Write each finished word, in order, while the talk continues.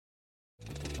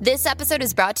This episode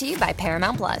is brought to you by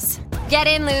Paramount Plus. Get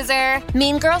in, loser!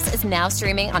 Mean Girls is now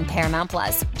streaming on Paramount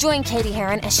Plus. Join Katie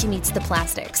Heron as she meets the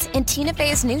plastics in Tina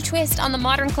Fey's new twist on the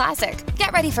modern classic.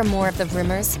 Get ready for more of the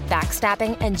rumors,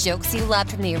 backstabbing, and jokes you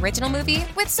loved from the original movie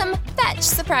with some fetch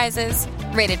surprises.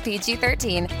 Rated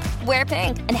PG-13. Wear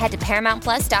pink and head to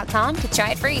ParamountPlus.com to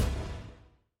try it free.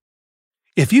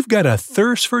 If you've got a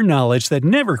thirst for knowledge that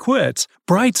never quits,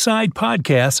 Brightside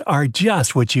Podcasts are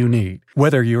just what you need.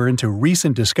 Whether you're into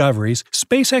recent discoveries,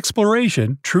 space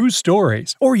exploration, true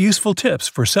stories, or useful tips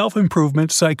for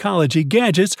self-improvement, psychology,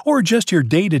 gadgets, or just your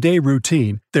day-to-day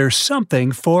routine, there's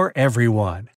something for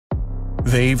everyone.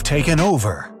 They've taken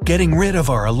over, getting rid of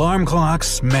our alarm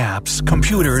clocks, maps,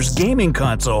 computers, gaming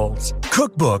consoles,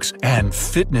 cookbooks, and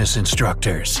fitness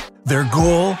instructors. Their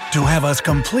goal? To have us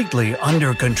completely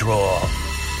under control.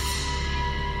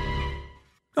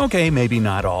 Okay, maybe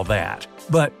not all that.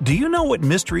 But do you know what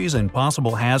mysteries and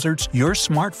possible hazards your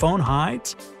smartphone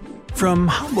hides? From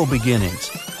humble beginnings.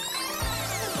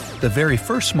 The very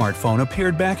first smartphone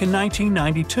appeared back in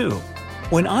 1992,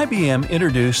 when IBM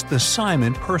introduced the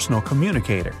Simon Personal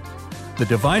Communicator. The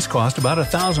device cost about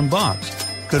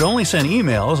 $1,000, could only send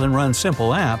emails and run simple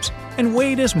apps, and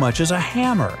weighed as much as a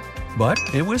hammer. But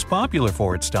it was popular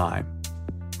for its time.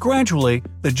 Gradually,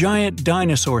 the giant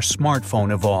dinosaur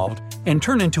smartphone evolved and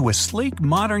turned into a sleek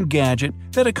modern gadget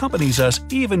that accompanies us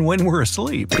even when we're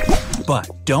asleep. But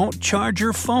don't charge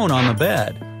your phone on the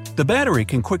bed. The battery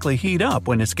can quickly heat up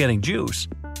when it's getting juice.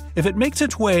 If it makes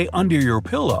its way under your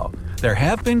pillow, there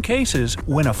have been cases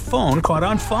when a phone caught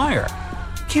on fire.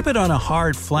 Keep it on a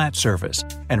hard, flat surface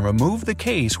and remove the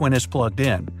case when it's plugged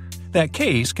in. That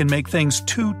case can make things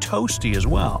too toasty as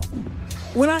well.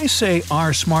 When I say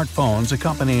our smartphones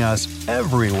accompany us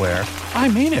everywhere, I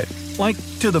mean it, like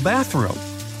to the bathroom.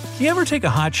 You ever take a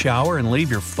hot shower and leave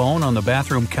your phone on the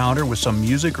bathroom counter with some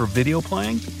music or video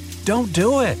playing? Don't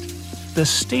do it! The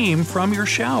steam from your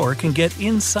shower can get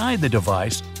inside the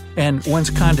device, and once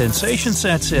condensation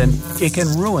sets in, it can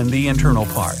ruin the internal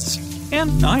parts.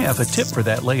 And I have a tip for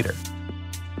that later.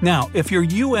 Now, if your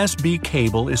USB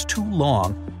cable is too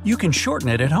long, you can shorten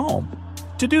it at home.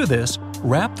 To do this,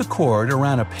 wrap the cord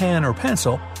around a pen or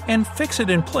pencil and fix it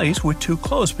in place with 2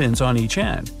 clothespins on each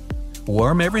end.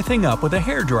 Warm everything up with a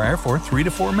hairdryer for 3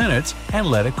 to 4 minutes and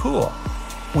let it cool.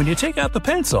 When you take out the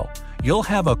pencil, you'll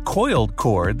have a coiled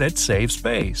cord that saves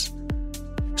space.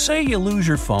 Say you lose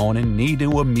your phone and need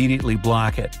to immediately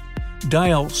block it.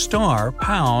 Dial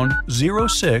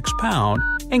 *#06#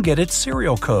 and get its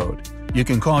serial code. You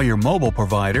can call your mobile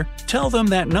provider, tell them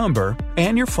that number,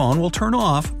 and your phone will turn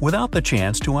off without the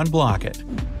chance to unblock it.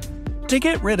 To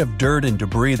get rid of dirt and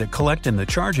debris that collect in the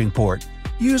charging port,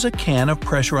 use a can of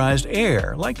pressurized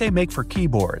air like they make for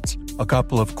keyboards. A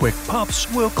couple of quick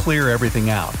puffs will clear everything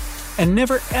out. And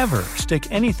never ever stick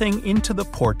anything into the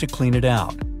port to clean it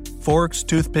out. Forks,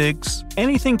 toothpicks,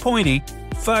 anything pointy,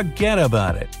 forget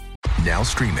about it. Now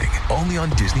streaming only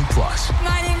on Disney+.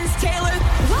 My name is Taylor.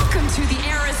 Welcome to the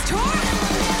Eras Tour.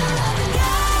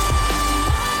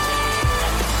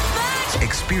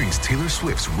 Experience Taylor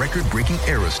Swift's record-breaking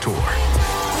Eras Tour.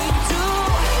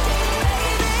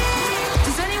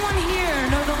 Does anyone here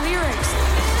know the lyrics?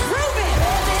 Prove it!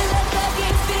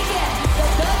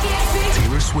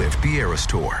 Taylor Swift The Eras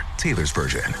Tour, Taylor's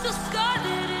version.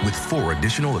 With 4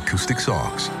 additional acoustic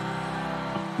songs.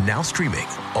 Now streaming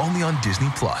only on Disney+.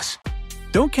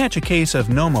 Don't catch a case of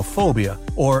nomophobia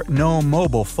or no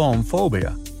mobile phone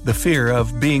phobia, the fear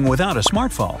of being without a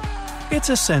smartphone. It's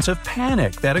a sense of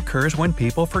panic that occurs when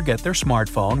people forget their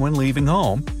smartphone when leaving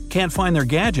home, can't find their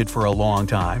gadget for a long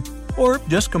time, or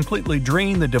just completely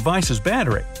drain the device's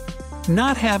battery.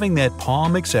 Not having that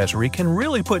Palm accessory can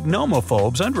really put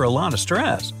nomophobes under a lot of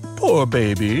stress. Poor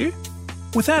baby!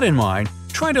 With that in mind,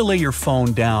 try to lay your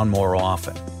phone down more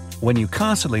often. When you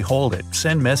constantly hold it,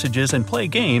 send messages, and play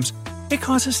games, it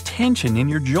causes tension in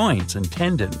your joints and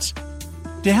tendons.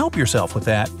 To help yourself with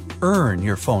that, earn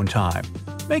your phone time.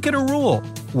 Make it a rule.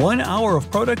 1 hour of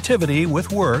productivity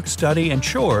with work, study, and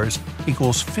chores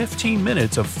equals 15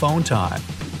 minutes of phone time.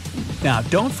 Now,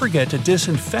 don't forget to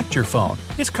disinfect your phone.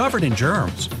 It's covered in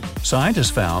germs.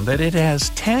 Scientists found that it has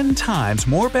 10 times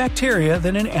more bacteria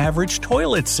than an average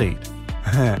toilet seat.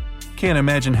 Can't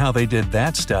imagine how they did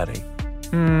that study.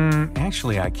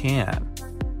 Actually I can.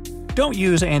 Don't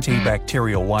use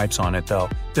antibacterial wipes on it though,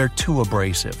 they're too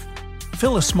abrasive.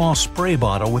 Fill a small spray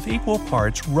bottle with equal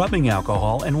parts rubbing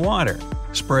alcohol and water.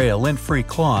 Spray a lint-free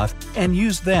cloth and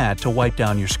use that to wipe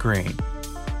down your screen.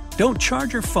 Don't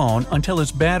charge your phone until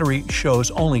its battery shows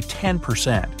only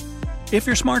 10%. If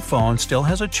your smartphone still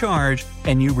has a charge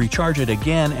and you recharge it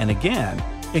again and again,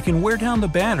 it can wear down the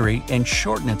battery and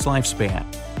shorten its lifespan.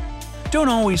 Don't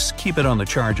always keep it on the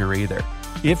charger either.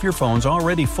 If your phone's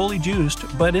already fully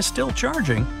juiced but is still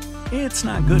charging, it's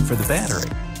not good for the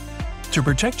battery. To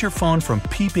protect your phone from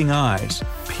peeping eyes,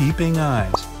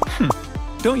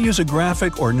 don't use a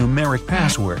graphic or numeric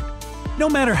password. No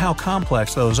matter how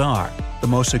complex those are, the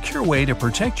most secure way to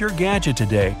protect your gadget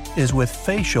today is with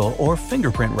facial or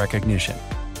fingerprint recognition.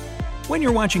 When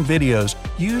you're watching videos,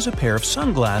 use a pair of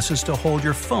sunglasses to hold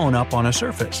your phone up on a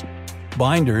surface.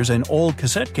 Binders and old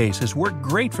cassette cases work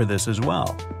great for this as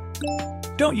well.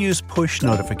 Don't use push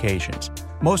notifications.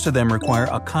 Most of them require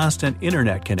a constant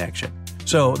internet connection,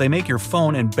 so they make your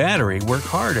phone and battery work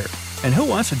harder, and who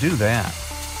wants to do that?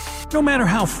 No matter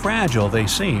how fragile they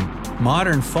seem,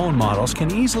 modern phone models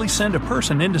can easily send a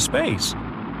person into space.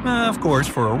 Of course,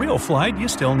 for a real flight, you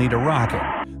still need a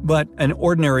rocket, but an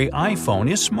ordinary iPhone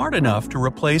is smart enough to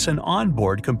replace an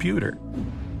onboard computer.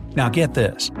 Now get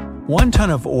this, 1 ton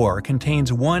of ore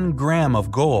contains 1 gram of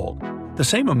gold, the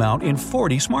same amount in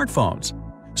 40 smartphones.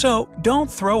 So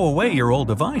don't throw away your old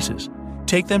devices.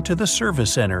 Take them to the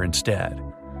service center instead.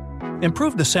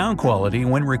 Improve the sound quality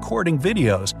when recording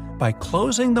videos by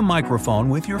closing the microphone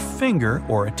with your finger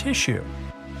or a tissue.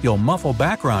 You'll muffle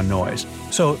background noise,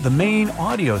 so the main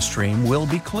audio stream will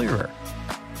be clearer.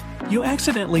 You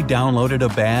accidentally downloaded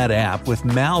a bad app with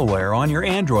malware on your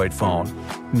Android phone.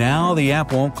 Now the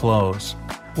app won't close.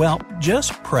 Well,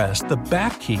 just press the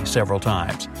back key several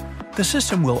times. The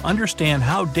system will understand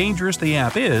how dangerous the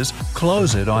app is,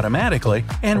 close it automatically,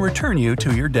 and return you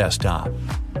to your desktop.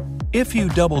 If you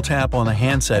double-tap on the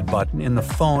handset button in the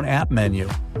phone app menu,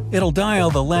 it'll dial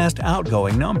the last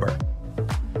outgoing number.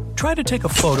 Try to take a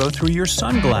photo through your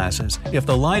sunglasses if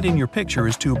the light in your picture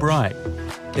is too bright.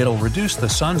 It'll reduce the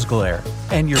sun's glare,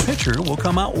 and your picture will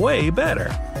come out way better.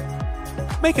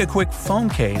 Make a quick phone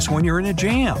case when you're in a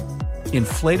jam.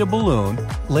 Inflate a balloon,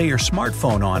 lay your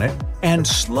smartphone on it, and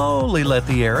slowly let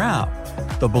the air out.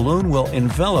 The balloon will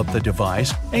envelop the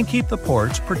device and keep the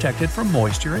ports protected from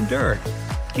moisture and dirt.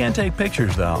 Can't take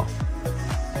pictures though.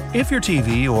 If your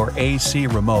TV or AC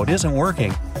remote isn't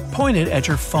working, point it at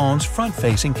your phone's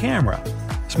front-facing camera.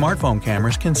 Smartphone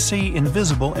cameras can see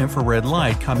invisible infrared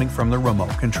light coming from the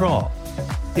remote control.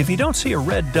 If you don't see a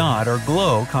red dot or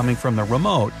glow coming from the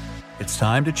remote, it's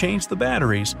time to change the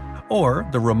batteries or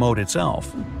the remote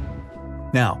itself.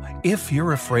 Now, if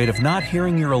you're afraid of not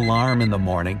hearing your alarm in the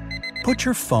morning, put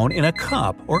your phone in a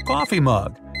cup or coffee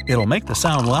mug. It'll make the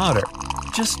sound louder.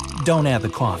 Just don't add the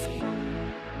coffee.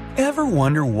 Ever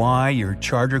wonder why your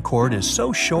charger cord is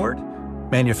so short?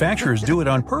 Manufacturers do it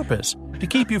on purpose to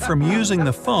keep you from using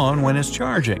the phone when it's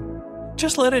charging.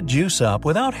 Just let it juice up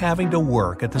without having to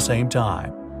work at the same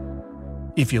time.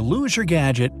 If you lose your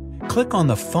gadget, click on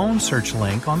the phone search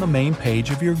link on the main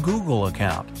page of your Google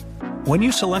account. When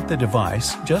you select the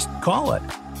device, just call it.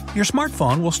 Your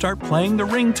smartphone will start playing the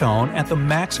ringtone at the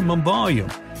maximum volume,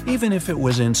 even if it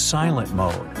was in silent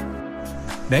mode.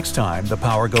 Next time the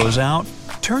power goes out,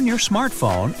 turn your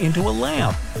smartphone into a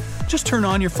lamp. Just turn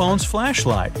on your phone's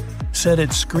flashlight, set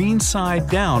it screen side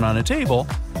down on a table,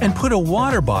 and put a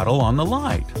water bottle on the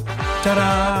light.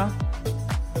 Ta-da!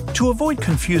 To avoid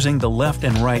confusing the left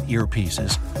and right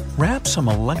earpieces, wrap some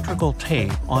electrical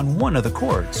tape on one of the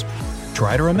cords.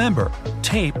 Try to remember,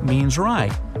 tape means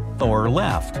right, or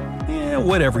left,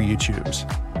 whatever you choose.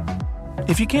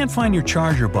 If you can't find your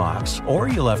charger box, or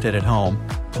you left it at home,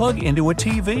 plug into a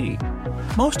TV.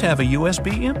 Most have a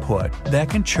USB input that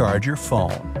can charge your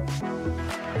phone.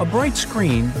 A bright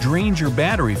screen drains your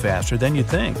battery faster than you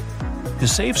think. To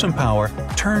save some power,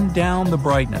 turn down the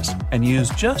brightness and use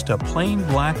just a plain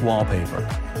black wallpaper.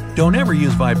 Don't ever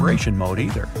use vibration mode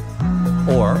either.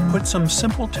 Or put some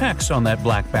simple text on that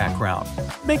black background.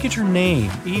 Make it your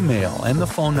name, email, and the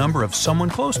phone number of someone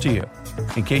close to you.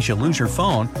 In case you lose your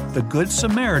phone, the Good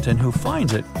Samaritan who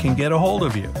finds it can get a hold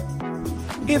of you.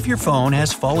 If your phone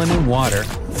has fallen in water,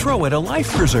 throw it a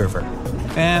life preserver.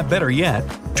 Better yet,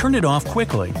 turn it off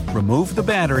quickly, remove the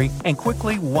battery, and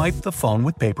quickly wipe the phone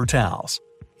with paper towels.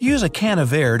 Use a can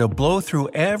of air to blow through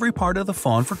every part of the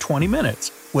phone for 20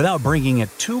 minutes without bringing it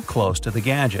too close to the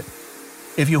gadget.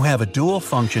 If you have a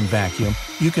dual-function vacuum,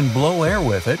 you can blow air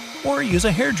with it or use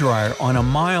a hairdryer on a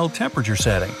mild temperature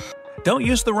setting. Don't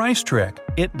use the rice trick,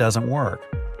 it doesn't work.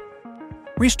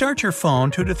 Restart your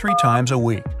phone 2 to 3 times a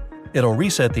week. It'll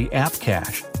reset the app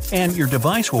cache, and your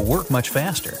device will work much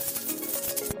faster.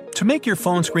 To make your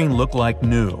phone screen look like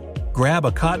new, grab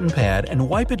a cotton pad and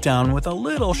wipe it down with a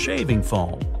little shaving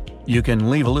foam. You can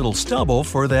leave a little stubble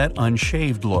for that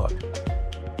unshaved look.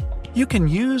 You can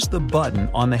use the button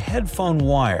on the headphone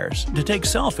wires to take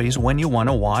selfies when you want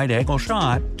a wide-angle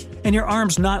shot and your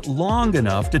arm's not long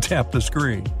enough to tap the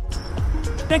screen.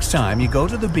 Next time you go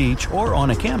to the beach or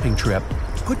on a camping trip,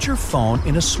 put your phone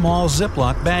in a small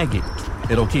Ziploc baggie.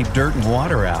 It'll keep dirt and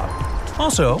water out.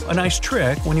 Also, a nice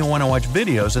trick when you want to watch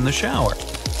videos in the shower.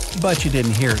 But you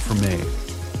didn't hear it from me.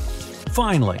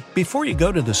 Finally, before you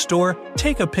go to the store,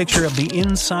 take a picture of the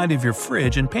inside of your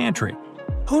fridge and pantry.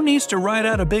 Who needs to write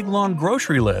out a big long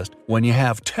grocery list when you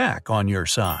have tech on your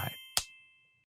side?